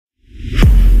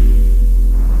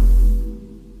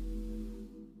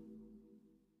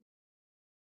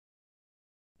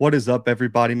What is up,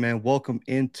 everybody, man? Welcome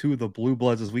into the Blue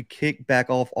Bloods as we kick back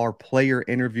off our player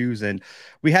interviews. And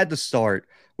we had to start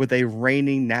with a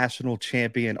reigning national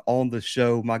champion on the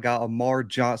show. My guy, Amar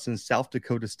Johnson, South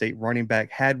Dakota State running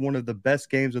back, had one of the best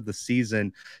games of the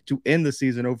season to end the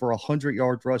season, over 100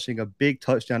 yards rushing, a big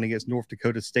touchdown against North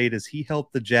Dakota State as he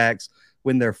helped the Jacks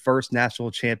win their first national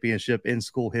championship in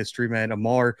school history, man.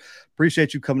 Amar,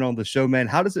 appreciate you coming on the show, man.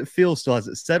 How does it feel still? Has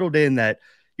it settled in that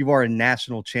you are a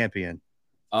national champion?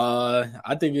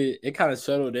 I think it kind of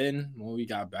settled in when we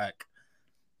got back,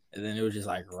 and then it was just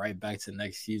like right back to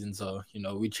next season. So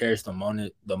we cherished the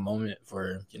moment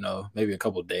for maybe a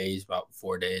couple days, about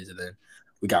 4 days, and then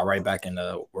we got right back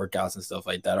into workouts and stuff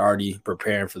like that. Already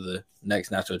preparing for the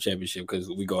next national championship because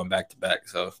we going back to back.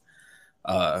 So,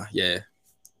 yeah.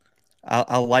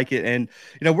 I like it. And,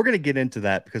 we're going to get into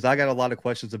that because I got a lot of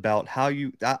questions about how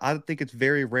I think it's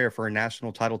very rare for a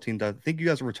national title team to, I think you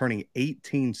guys are returning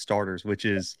 18 starters, which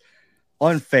is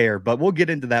unfair, but we'll get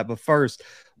into that. But first,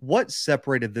 what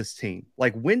separated this team?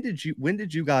 Like, when did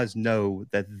you guys know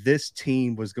that this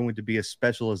team was going to be as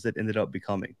special as it ended up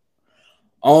becoming?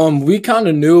 We kind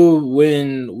of knew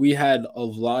when we had a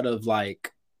lot of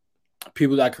like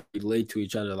people that could relate to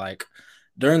each other. Like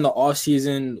during the off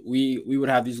season, we would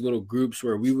have these little groups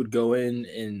where we would go in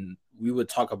and we would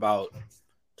talk about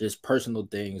just personal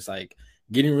things, like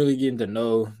getting to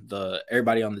know the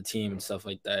everybody on the team and stuff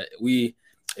like that.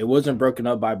 It wasn't broken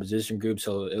up by position groups,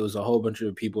 so it was a whole bunch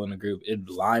of people in the group. It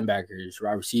linebackers,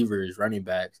 wide receivers, running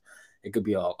backs. It could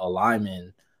be a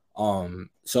lineman.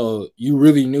 So you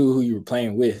really knew who you were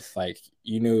playing with. Like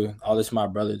you knew, oh, this is my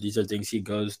brother. These are things he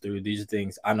goes through. These are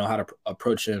things I know how to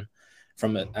approach him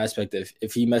from an aspect of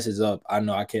if he messes up, I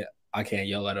know I can't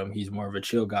yell at him. He's more of a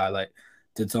chill guy, like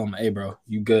to tell him, hey bro,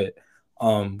 you good.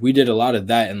 We did a lot of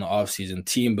that in the offseason,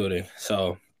 team building.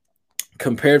 So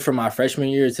compared from my freshman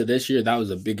year to this year, that was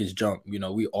the biggest jump.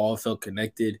 We all felt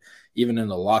connected, even in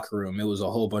the locker room. It was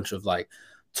a whole bunch of like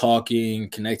talking,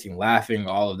 connecting, laughing,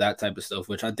 all of that type of stuff,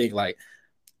 which I think like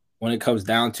when it comes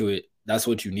down to it, that's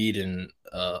what you need in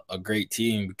a great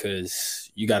team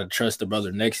because you got to trust the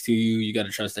brother next to you. You got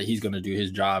to trust that he's going to do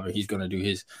his job and he's going to do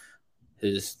his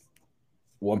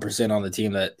 1% on the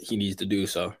team that he needs to do.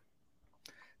 So,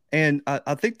 And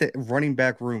I think that running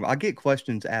back room, I get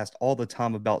questions asked all the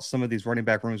time about some of these running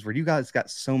back rooms where you guys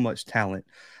got so much talent.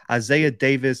 Isaiah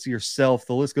Davis, yourself,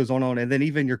 the list goes on. And then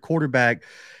even your quarterback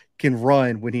can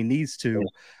run when he needs to.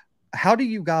 How do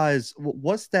you guys,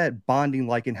 what's that bonding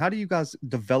like? And how do you guys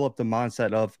develop the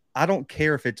mindset of, I don't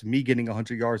care if it's me getting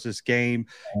 100 yards this game,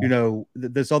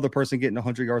 this other person getting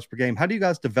 100 yards per game. How do you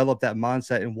guys develop that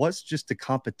mindset? And what's just the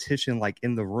competition like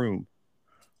in the room?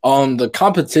 the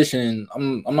competition,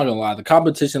 I'm not gonna lie, the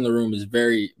competition in the room is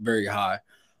very, very high.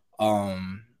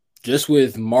 Um, just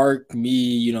with Mark,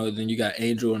 me, then you got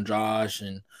Angel and Josh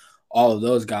and all of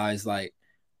those guys. Like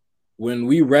when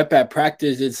we rep at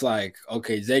practice, it's like,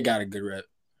 okay, Zay got a good rep.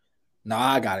 Now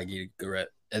I gotta get a good rep.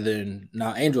 And then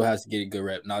now Angel has to get a good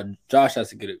rep. Now Josh has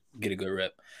to get a good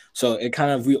rep. So it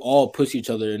kind of we all push each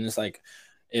other, and it's like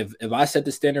if I set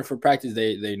the standard for practice,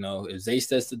 they know. If Zay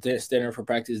sets the standard for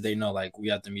practice, they know like we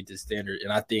have to meet this standard.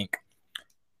 And I think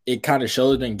it kind of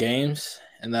shows in games,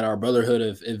 and that our brotherhood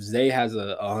of if Zay has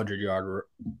a 100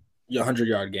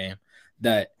 yard game,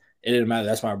 that it didn't matter.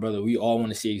 That's my brother. We all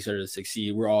want to see each other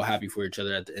succeed. We're all happy for each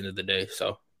other at the end of the day.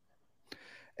 So.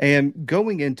 And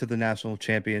going into the national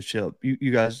championship,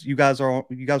 you guys were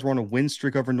on a win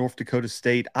streak over North Dakota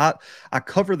State. I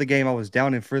covered the game. I was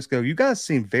down in Frisco. You guys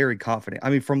seemed very confident. I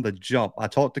mean, from the jump, I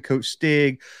talked to Coach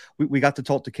Stig. We got to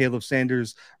talk to Caleb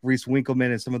Sanders, Reese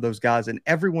Winkleman, and some of those guys, and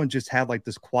everyone just had like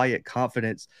this quiet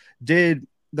confidence. Did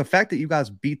the fact that you guys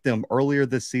beat them earlier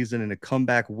this season in a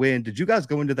comeback win, did you guys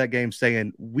go into that game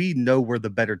saying, we know we're the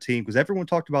better team? Because everyone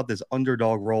talked about this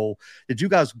underdog role. Did you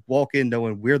guys walk in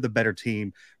knowing we're the better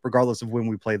team, regardless of when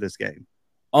we play this game?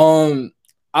 Um,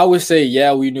 I would say,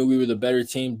 yeah, we knew we were the better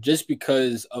team just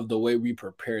because of the way we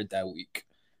prepared that week.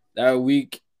 That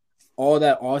week, all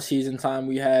that all season time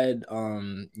we had,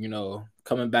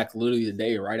 coming back literally the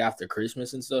day right after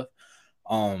Christmas and stuff.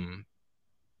 Um,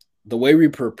 the way we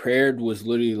prepared was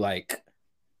literally like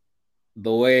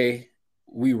the way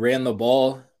we ran the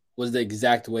ball was the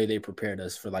exact way they prepared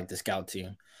us for like the scout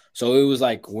team. So it was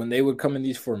like when they would come in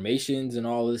these formations and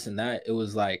all this and that, it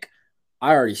was like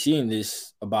I already seen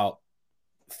this about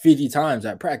 50 times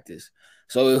at practice.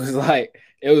 So it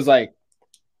was like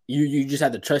you just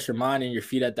had to trust your mind and your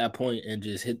feet at that point and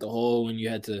just hit the hole when you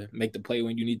had to make the play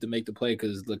when you need to make the play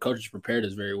because the coaches prepared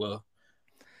us very well.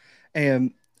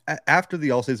 And After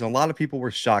the all season, a lot of people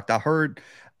were shocked. I heard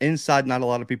inside, not a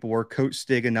lot of people were. Coach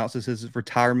Stig announces his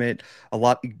retirement, a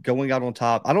lot going out on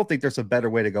top. I don't think there's a better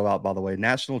way to go out, by the way.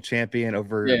 National champion Yeah.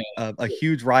 over a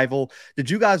huge rival. Did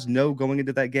you guys know going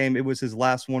into that game it was his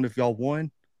last one if y'all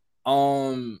won?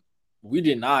 Um, we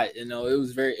did not. It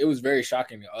was very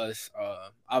shocking to us.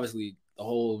 Obviously, the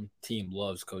whole team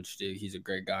loves Coach Stig. He's a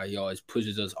great guy. He always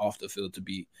pushes us off the field to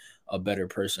be a better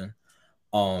person.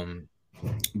 Um,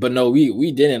 but no,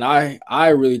 we didn't. I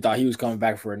really thought he was coming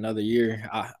back for another year.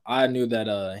 I knew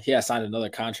that he had signed another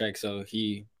contract, so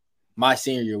my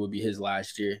senior year would be his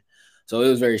last year. So it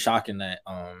was very shocking that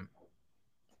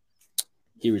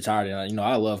he retired. And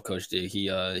I love Coach Stig. He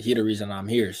the reason I'm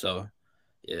here. So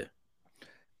yeah.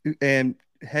 And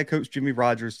head coach Jimmy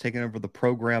Rogers taking over the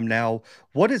program now.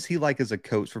 What is he like as a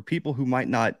coach for people who might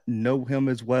not know him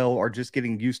as well or just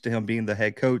getting used to him being the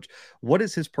head coach? What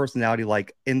is his personality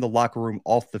like in the locker room,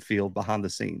 off the field, behind the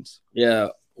scenes? Yeah.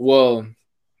 Well,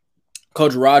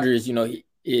 Coach Rogers,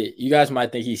 you guys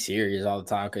might think he's serious all the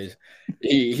time because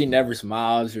he never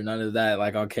smiles or none of that,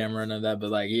 like on camera, none of that.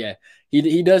 But like, yeah,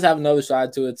 he does have another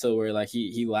side to it, so where like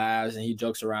he laughs and he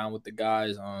jokes around with the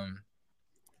guys.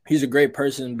 He's a great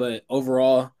person, but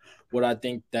overall, what I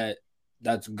think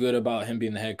that's good about him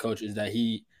being the head coach is that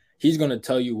he's going to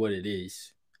tell you what it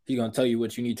is. He's going to tell you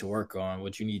what you need to work on,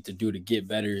 what you need to do to get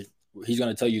better. He's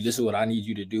going to tell you this is what I need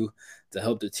you to do to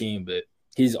help the team, but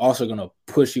he's also going to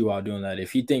push you while doing that.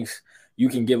 If he thinks you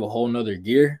can give a whole nother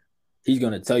gear, he's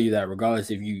going to tell you that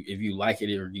regardless if you like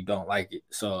it or you don't like it.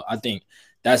 So I think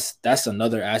that's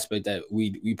another aspect that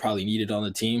we probably needed on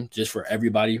the team just for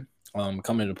everybody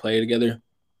coming to play together.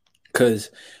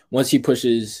 Because once he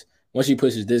pushes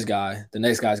this guy, the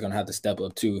next guy's gonna have to step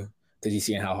up too because he's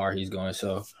seeing how hard he's going.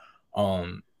 So,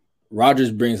 um,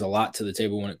 Rogers brings a lot to the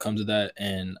table when it comes to that,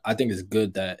 and I think it's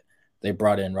good that they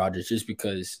brought in Rogers just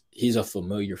because he's a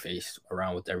familiar face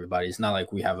around with everybody. It's not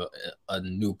like we have a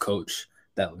new coach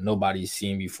that nobody's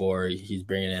seen before. He's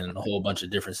bringing in a whole bunch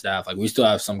of different staff. Like we still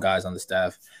have some guys on the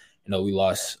staff. We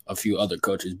lost a few other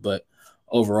coaches, but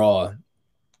overall,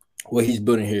 what he's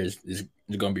building here is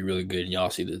going to be really good, and y'all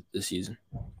see this season.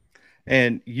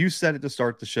 And you said it to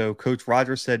start the show. Coach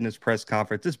Rogers said in his press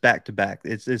conference, it's back to back.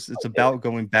 It's about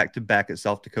going back to back at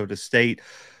South Dakota State.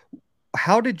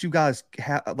 How did you guys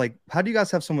how do you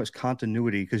guys have so much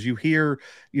continuity? Because you hear,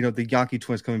 the Yankee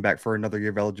twins coming back for another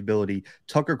year of eligibility.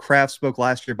 Tucker Kraft spoke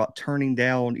last year about turning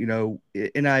down,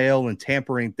 NIL and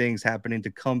tampering things happening to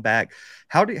come back.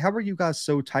 How are you guys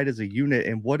so tight as a unit?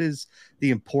 And what is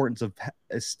the importance of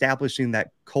establishing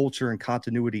that culture and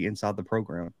continuity inside the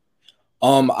program?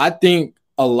 I think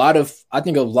a lot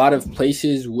of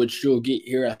places which you'll get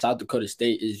here at South Dakota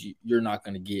State is you're not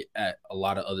going to get at a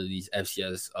lot of other these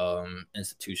FCS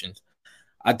institutions.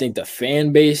 I think the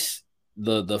fan base,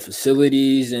 the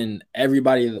facilities, and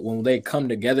everybody when they come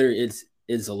together, it's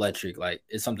electric. Like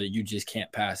it's something you just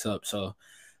can't pass up. So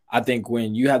I think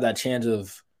when you have that chance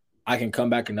of I can come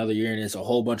back another year and it's a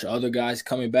whole bunch of other guys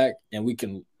coming back and we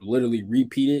can literally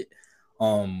repeat it.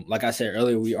 Like I said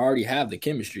earlier, we already have the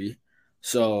chemistry.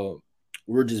 So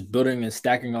we're just building and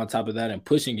stacking on top of that and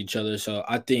pushing each other. So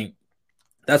I think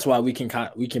that's why we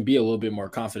can be a little bit more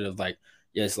confident of like,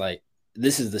 yes, like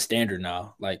this is the standard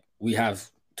now. Like we have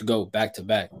to go back to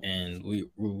back, and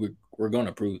we're going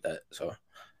to prove that. So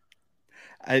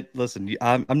I listen.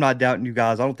 I'm not doubting you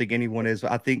guys. I don't think anyone is.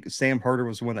 I think Sam Herder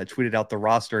was the one that tweeted out the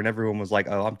roster, and everyone was like,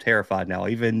 "Oh, I'm terrified now."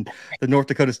 Even the North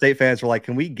Dakota State fans were like,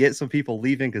 "Can we get some people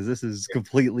leaving? Because this is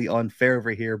completely unfair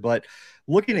over here." But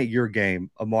looking at your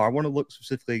game, Amar, I want to look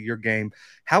specifically at your game.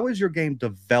 How has your game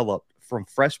developed from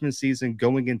freshman season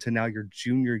going into now your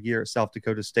junior year at South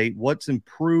Dakota State? What's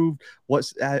improved?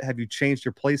 Have you changed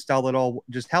your play style at all?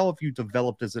 Just how have you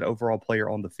developed as an overall player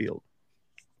on the field?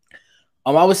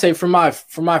 I would say for my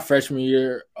freshman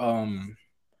year,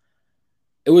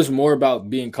 it was more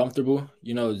about being comfortable.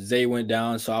 Zay went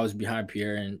down, so I was behind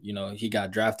Pierre, and he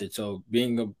got drafted. So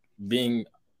being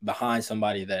behind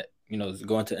somebody that is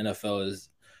going to NFL is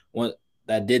one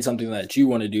that did something that you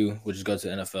want to do, which is go to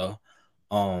NFL.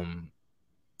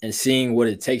 And seeing what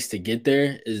it takes to get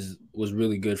there was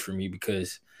really good for me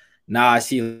because now I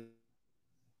see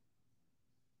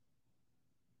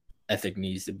ethic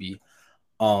needs to be.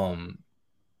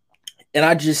 And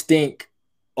I just think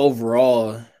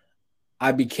overall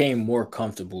I became more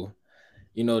comfortable.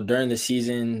 During the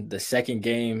season, the second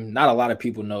game, not a lot of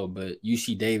people know, but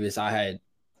UC Davis, I had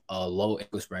a low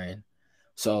ankle sprain.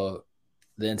 So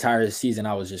the entire season,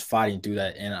 I was just fighting through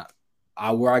that. And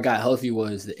where I got healthy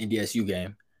was the NDSU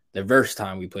game. The first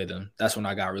time we played them, that's when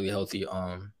I got really healthy.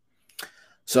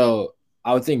 So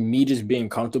I would think me just being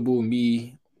comfortable,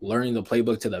 me learning the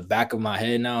playbook to the back of my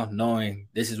head now, knowing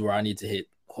this is where I need to hit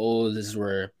holes. This is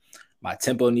where my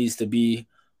tempo needs to be.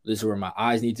 This is where my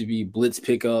eyes need to be. Blitz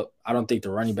pickup. I don't think the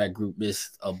running back group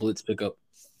missed a blitz pickup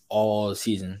all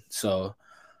season. So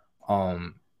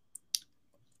um,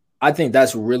 I think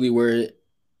that's really where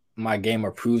my game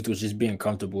improved, was just being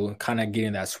comfortable, kind of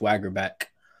getting that swagger back.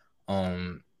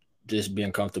 Um, just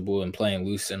being comfortable and playing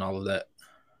loose and all of that.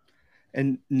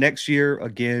 And next year,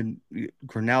 again,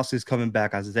 Gronowski is coming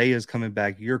back, Isaiah is coming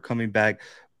back, you're coming back.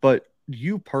 But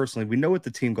you personally, we know what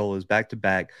the team goal is back to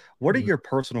back. What are Mhm. your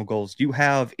personal goals? Do you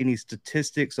have any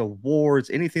statistics, awards,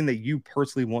 anything that you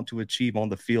personally want to achieve on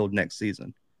the field next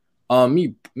season?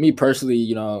 Me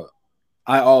personally,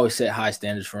 I always set high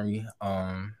standards for me.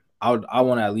 I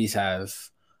want to at least have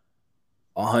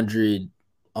 100,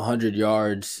 100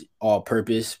 yards all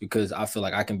purpose, because I feel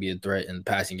like I can be a threat in the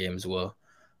passing game as well.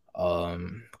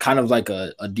 Kind of like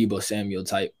a Debo Samuel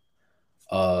type.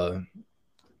 Uh,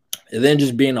 and then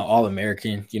just being an All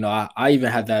American. I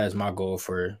even had that as my goal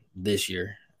for this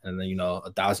year, and then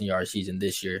 1,000 yard season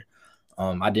this year.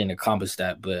 I didn't accomplish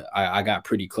that, but I got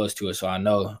pretty close to it, so I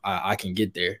know I can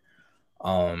get there.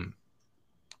 Um,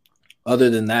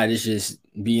 Other than that, it's just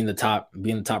being the top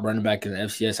running back in the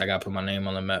FCS. I got to put my name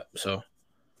on the map. So,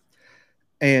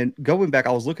 And going back,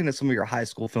 I was looking at some of your high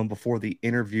school film before the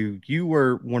interview. You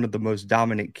were one of the most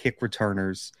dominant kick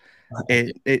returners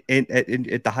at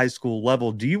the high school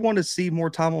level. Do you want to see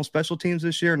more time on special teams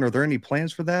this year? And are there any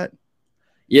plans for that?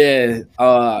 yeah,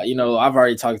 I've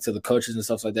already talked to the coaches and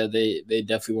stuff like that. They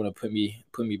definitely want to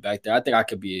put me back there. I think I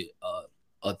could be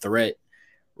a threat.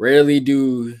 Rarely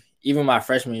do, even my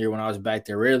freshman year when I was back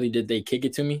there, rarely did they kick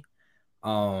it to me.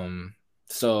 Um,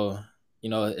 so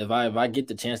if I get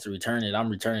the chance to return it, I'm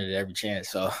returning it every chance.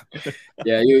 So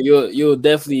yeah, you'll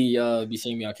definitely be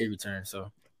seeing me on kick return.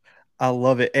 So I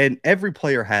love it. And every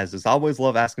player has this. I always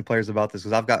love asking players about this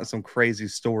because I've gotten some crazy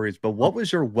stories. But what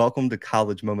was your welcome to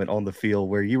college moment on the field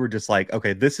where you were just like,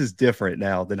 okay, this is different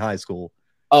now than high school?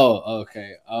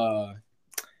 okay.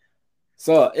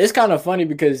 So it's kind of funny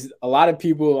because a lot of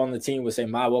people on the team would say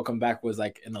my welcome back was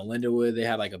like in the Lindenwood. They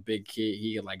had like a big kid.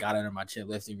 He like got under my chin,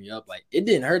 lifting me up. Like it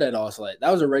didn't hurt at all. So like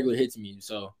that was a regular hit to me.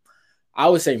 So I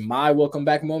would say my welcome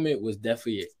back moment was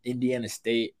definitely at Indiana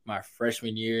State my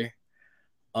freshman year.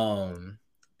 Um,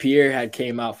 Pierre had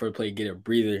came out for a play, get a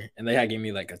breather, and they had gave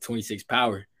me like a 26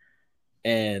 power.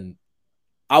 And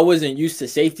I wasn't used to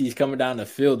safeties coming down the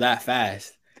field that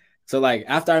fast. So like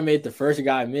after I made the first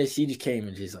guy miss, she just came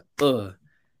and just like, ugh.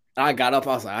 I got up,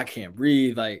 I was like, I can't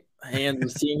breathe, like hands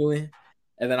was tingling.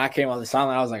 And then I came off the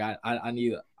sideline. I was like, I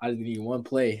need one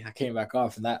play. I came back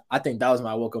off, and that I think that was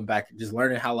my welcome back. Just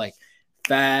learning how like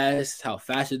how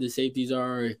faster the safeties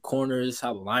are, corners,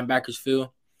 how the linebackers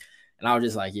feel. And I was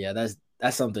just like, yeah, that's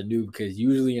something new, because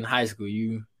usually in high school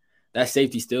that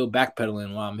safety still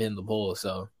backpedaling while I'm hitting the ball.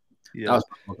 So that Yeah. was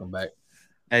my welcome back.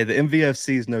 Hey, the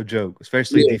MVFC is no joke,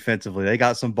 especially Yeah. defensively. They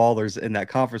got some ballers in that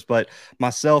conference. But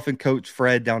myself and Coach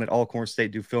Fred down at Alcorn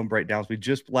State do film breakdowns. We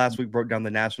just last week broke down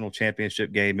the national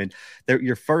championship game, and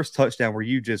your first touchdown where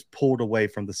you just pulled away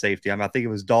from the safety. I mean, I think it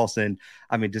was Dawson.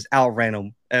 I mean, just outran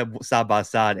him side by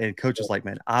side. And Coach was like,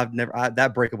 "Man,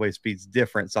 that breakaway speed's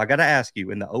different." So I got to ask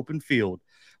you, in the open field,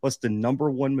 what's the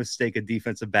number one mistake a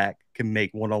defensive back can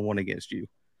make one on one against you?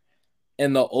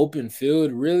 In the open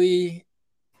field, really,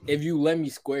 if you let me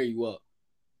square you up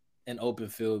in open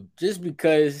field, just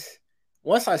because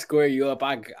once I square you up,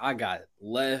 I got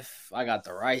left, I got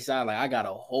the right side, like I got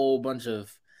a whole bunch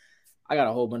of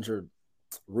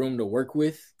room to work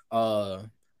with.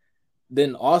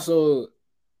 Then also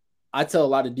I tell a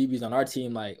lot of DBs on our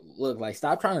team, like, look, like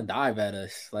stop trying to dive at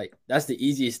us. Like that's the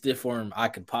easiest stiff form I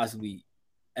could possibly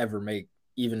ever make,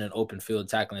 even in open field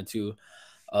tackling too.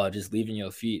 Just leaving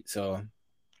your feet. So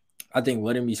I think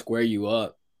letting me square you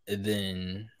up, and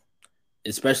then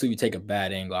especially if you take a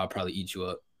bad angle, I'll probably eat you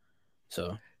up.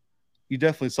 So You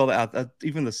definitely saw that.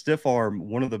 Even the stiff arm,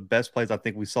 one of the best plays I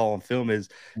think we saw on film is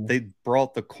they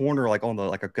brought the corner like on the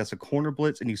like I guess a corner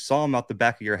blitz, and you saw him out the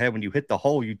back of your head when you hit the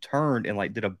hole. You turned and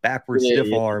like did a backward stiff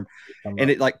yeah, arm, and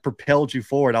yeah. it like propelled you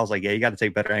forward. I was like, yeah, you got to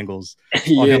take better angles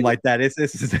on Yeah. him like that.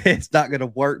 It's not going to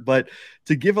work. But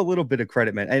to give a little bit of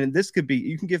credit, man, and this could be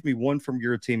you can give me one from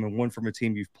your team and one from a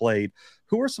team you've played.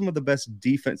 Who are some of the best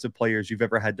defensive players you've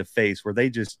ever had to face where they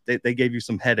gave you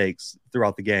some headaches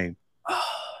throughout the game?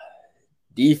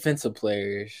 Defensive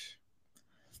players,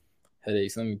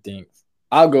 headaches. Let me think.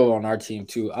 I'll go on our team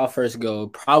too. I'll first go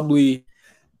probably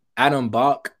Adam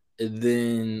Bach, and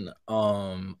then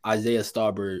Isaiah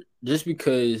Staubert, just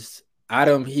because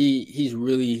Adam he's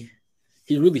really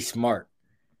smart.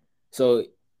 So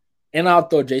And I'll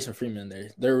throw Jason Freeman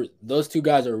in there. Those two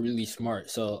guys are really smart.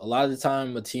 So a lot of the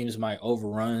time, the teams might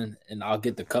overrun, and I'll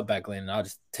get the cutback lane, and I'll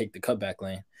just take the cutback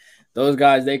lane. Those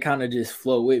guys, they kind of just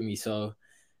flow with me. So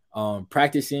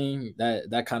practicing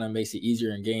that kind of makes it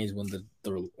easier in games when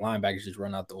the linebackers just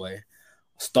run out the way.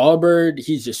 Stallbird,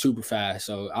 he's just super fast.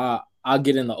 So I'll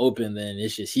get in the open, then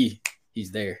it's just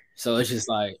he's there. So it's just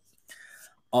like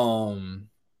um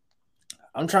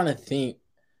I'm trying to think.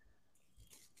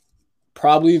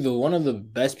 Probably the one of the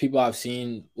best people I've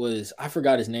seen was I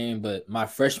forgot his name, but my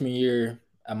freshman year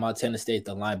at Montana State,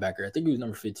 the linebacker, I think he was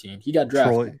number 15. He got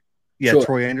drafted. Troy, yeah, Sure.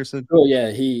 Troy Anderson. Oh yeah,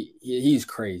 he's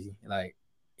crazy. Like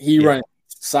he Yeah, runs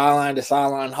sideline to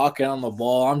sideline, hawking on the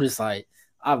ball. I'm just like,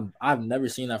 I've never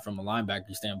seen that from a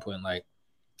linebacker standpoint. Like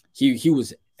he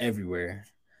was everywhere.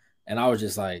 And I was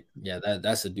just like, yeah,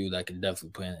 that's a dude that could definitely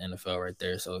play in the NFL right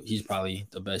there. So he's probably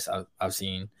the best I've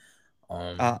seen.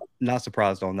 not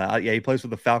surprised on that. Yeah, he plays for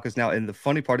the Falcons now, and the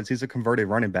funny part is he's a converted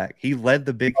running back. He led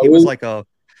the big. He was Oh, like a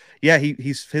yeah.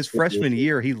 He's his freshman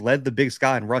year. He led the Big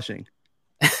Sky in rushing,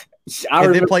 I and then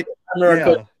remember, played. I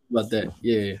remember Yeah, about that.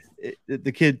 Yeah.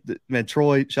 the kid, man,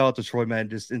 Troy, shout out to Troy, man,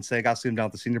 just insane. I see him down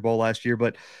at the Senior Bowl last year.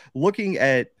 But looking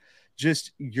at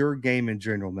just your game in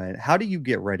general, man, how do you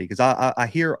get ready? Because I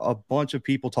hear a bunch of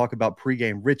people talk about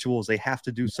pregame rituals. They have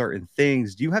to do certain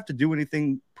things. Do you have to do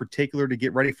anything particular to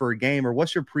get ready for a game, or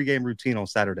what's your pregame routine on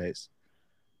Saturdays?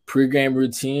 Pre-game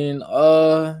routine.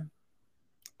 I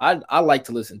like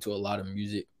to listen to a lot of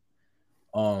music.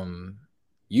 Um,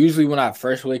 Usually when I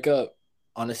first wake up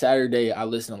on a Saturday, I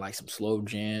listen to like some slow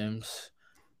jams,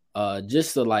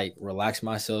 just to like relax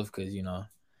myself, because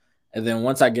and then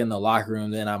once I get in the locker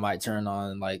room, then I might turn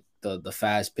on like the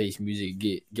fast paced music,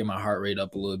 get my heart rate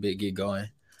up a little bit, get going.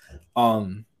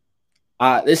 Um,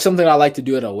 it's something I like to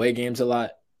do at away games a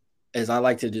lot. Is I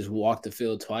like to just walk the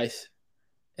field twice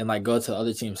and like go to the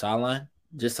other team's sideline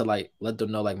just to like let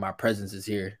them know like my presence is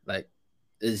here. Like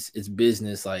it's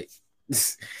business. Like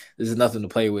this is nothing to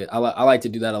play with. I like to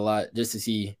do that a lot just to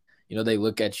see they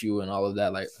look at you and all of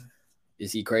that. Like,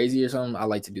 is he crazy or something? I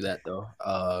like to do that though.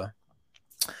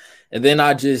 And then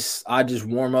I just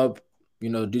warm up.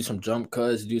 Do some jump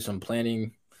cuts, do some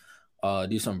planning,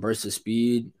 do some bursts of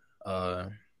speed,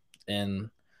 and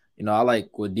I like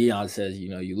what Dion says.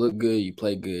 You look good, you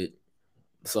play good.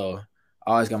 So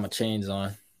I always got my chains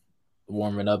on,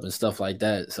 warming up and stuff like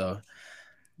that. So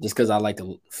just because I like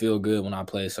to feel good when I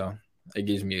play, so it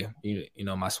gives me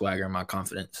my swagger and my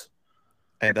confidence.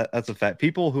 And that's a fact.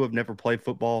 People who have never played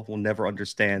football will never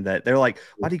understand that. They're like,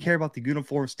 why do you care about the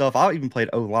uniform stuff? I even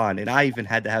played O line, and I even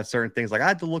had to have certain things. Like I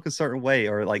had to look a certain way,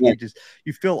 or like Yeah,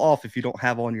 you feel off if you don't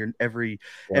have on your right.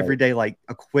 everyday like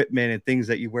equipment and things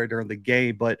that you wear during the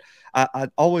game. But I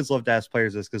always love to ask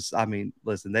players this because I mean,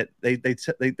 listen, that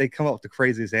they come up with the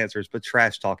craziest answers, but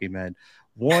trash talking, man.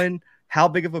 One, how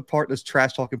big of a part does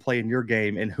trash talking play in your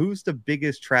game, and who's the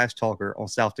biggest trash talker on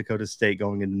South Dakota State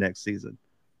going into next season?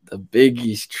 The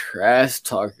biggest trash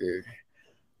talker.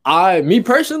 Me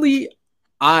personally,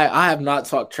 I have not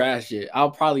talked trash yet.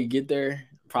 I'll probably get there,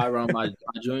 probably around my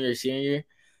junior senior.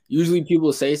 Usually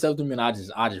people say stuff to me and I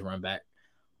just run back.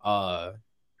 Uh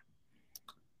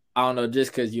I don't know,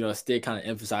 just because still kind of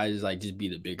emphasizes like just be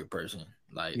the bigger person.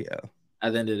 Like Yeah.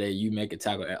 at the end of the day, you make a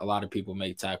tackle. A lot of people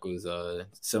make tackles.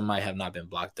 Some might have not been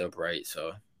blocked up right,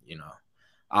 so you know,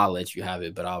 I'll let you have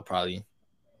it. But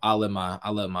I'll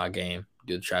let my game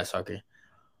do the trash talking.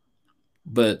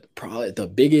 But probably the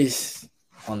biggest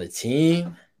on the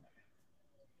team,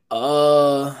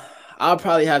 uh, I'll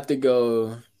probably have to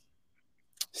go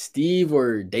Steve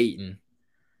or Dayton.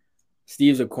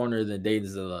 Steve's a corner, then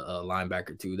Dayton's a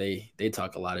linebacker too. They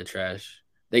talk a lot of trash.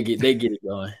 They get it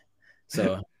going.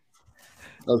 So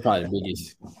those probably the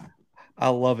biggest. I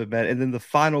love it, man. And then the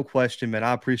final question, man.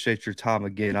 I appreciate your time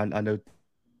again. I know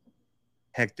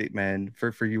hectic, man,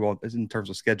 for you all in terms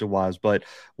of schedule wise. But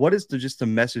what is just the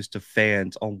message to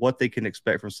fans on what they can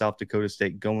expect from South Dakota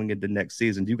State going into next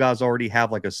season? Do you guys already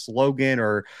have like a slogan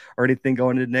or anything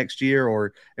going into next year,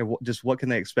 or just what can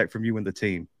they expect from you and the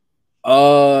team?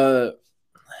 Uh,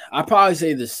 I probably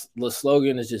say this. The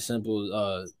slogan is just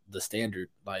simple. The standard,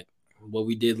 like what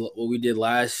we did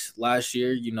last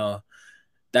year.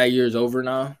 That year is over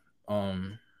now.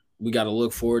 We got to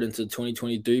look forward into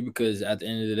 2023 because at the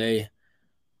end of the day,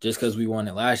 just because we won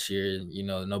it last year,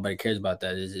 nobody cares about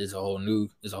that. It's a whole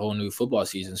new football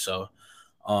season. So,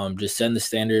 just setting the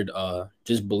standard.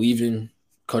 Just believe in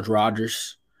Coach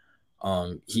Rogers.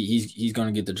 He's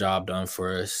gonna get the job done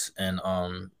for us, and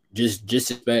just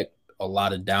expect a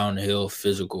lot of downhill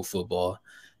physical football.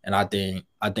 And I think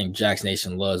Jack's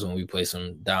Nation loves when we play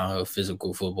some downhill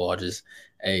physical football. Just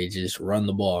Hey, just run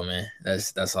the ball, man.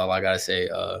 That's all I gotta say.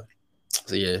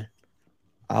 So yeah.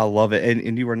 I love it.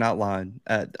 And you are not lying.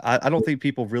 I don't think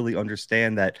people really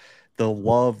understand that the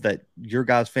love that your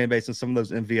guys' fan base and some of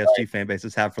those MVSG fan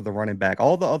bases have for the running back.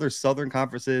 All the other Southern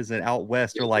conferences and out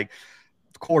west are like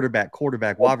quarterback,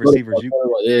 wide receivers.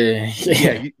 Yeah,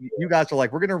 Yeah, yeah. you guys are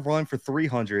like, we're going to run for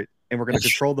 300 and we're going to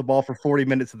control the ball for 40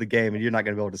 minutes of the game and you're not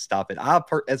going to be able to stop it.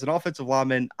 As an offensive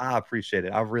lineman, I appreciate it.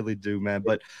 I really do, man.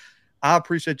 But I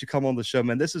appreciate you come on the show,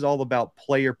 man. This is all about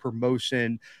player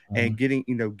promotion and getting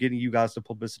you guys the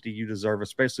publicity you deserve,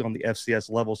 especially on the FCS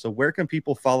level. So where can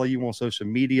people follow you on social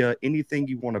media? Anything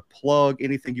you want to plug,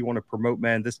 anything you want to promote,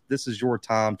 man, this is your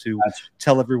time to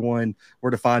tell everyone where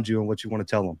to find you and what you want to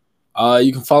tell them.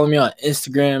 You can follow me on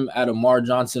Instagram at Amar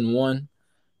Johnson 1. You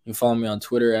can follow me on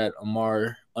Twitter at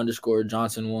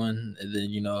Amar_Johnson 1. And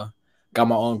then, got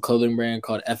my own clothing brand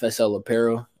called FSL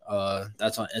Apparel.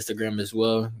 That's on Instagram as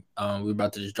well. We're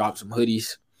about to just drop some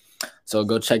hoodies. So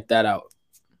go check that out.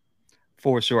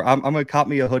 For sure. I'm gonna cop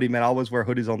me a hoodie, man. I always wear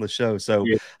hoodies on the show, so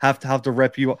Yeah. have to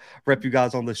rep you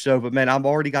guys on the show. But man, I've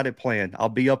already got it planned. I'll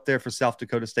be up there for South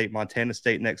Dakota State, Montana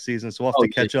State next season. So we'll have to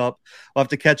catch up. We'll have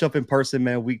to catch up in person,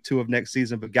 man, week 2 of next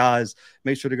season. But guys,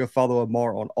 make sure to go follow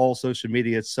Amar on all social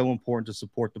media. It's so important to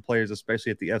support the players,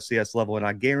 especially at the FCS level. And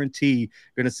I guarantee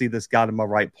you're gonna see this guy to my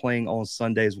right playing on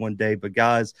Sundays one day. But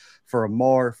guys, for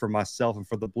Amar, for myself, and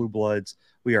for the Blue Bloods,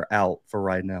 we are out for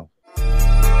right now.